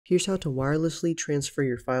Here's how to wirelessly transfer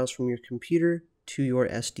your files from your computer to your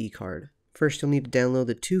SD card. First, you'll need to download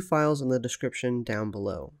the two files in the description down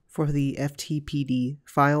below. For the FTPD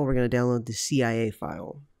file, we're going to download the CIA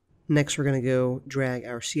file. Next, we're going to go drag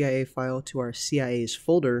our CIA file to our CIA's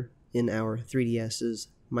folder in our 3DS's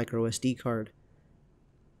micro SD card.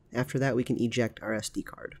 After that, we can eject our SD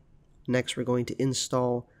card. Next, we're going to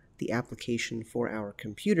install the application for our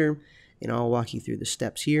computer, and I'll walk you through the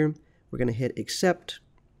steps here. We're going to hit accept.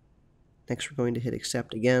 Next, we're going to hit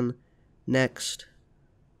accept again. Next.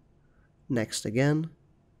 Next again.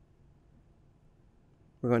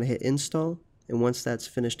 We're going to hit install, and once that's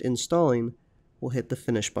finished installing, we'll hit the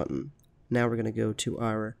finish button. Now we're going to go to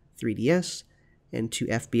our 3DS and to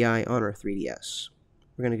FBI on our 3DS.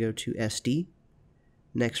 We're going to go to SD.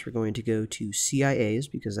 Next, we're going to go to CIA's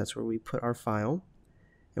because that's where we put our file.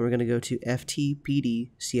 And we're going to go to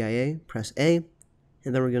FTPD CIA, press A,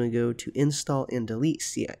 and then we're going to go to install and delete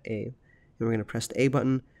CIA. And we're going to press the A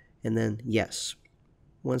button and then yes.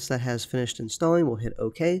 Once that has finished installing, we'll hit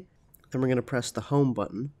OK. Then we're going to press the home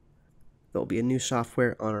button. There will be a new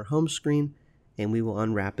software on our home screen, and we will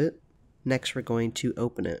unwrap it. Next, we're going to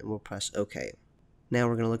open it, and we'll press OK. Now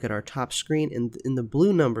we're going to look at our top screen, and in the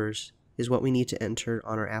blue numbers is what we need to enter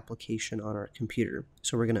on our application on our computer.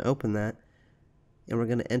 So we're going to open that, and we're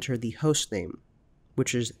going to enter the host name,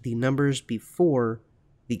 which is the numbers before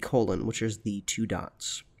the colon, which is the 2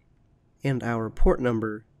 dots. And our port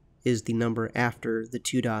number is the number after the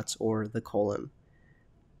 2 dots or the colon.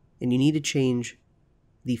 And you need to change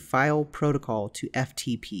the file protocol to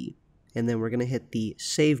FTP, and then we're going to hit the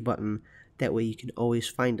save button. That way you can always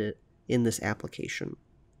find it in this application.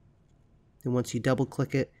 And once you double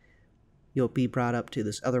click it, you'll be brought up to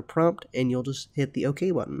this other prompt, and you'll just hit the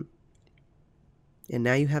OK button. And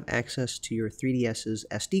now you have access to your 3DS's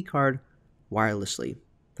SD card wirelessly.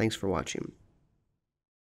 Thanks for watching.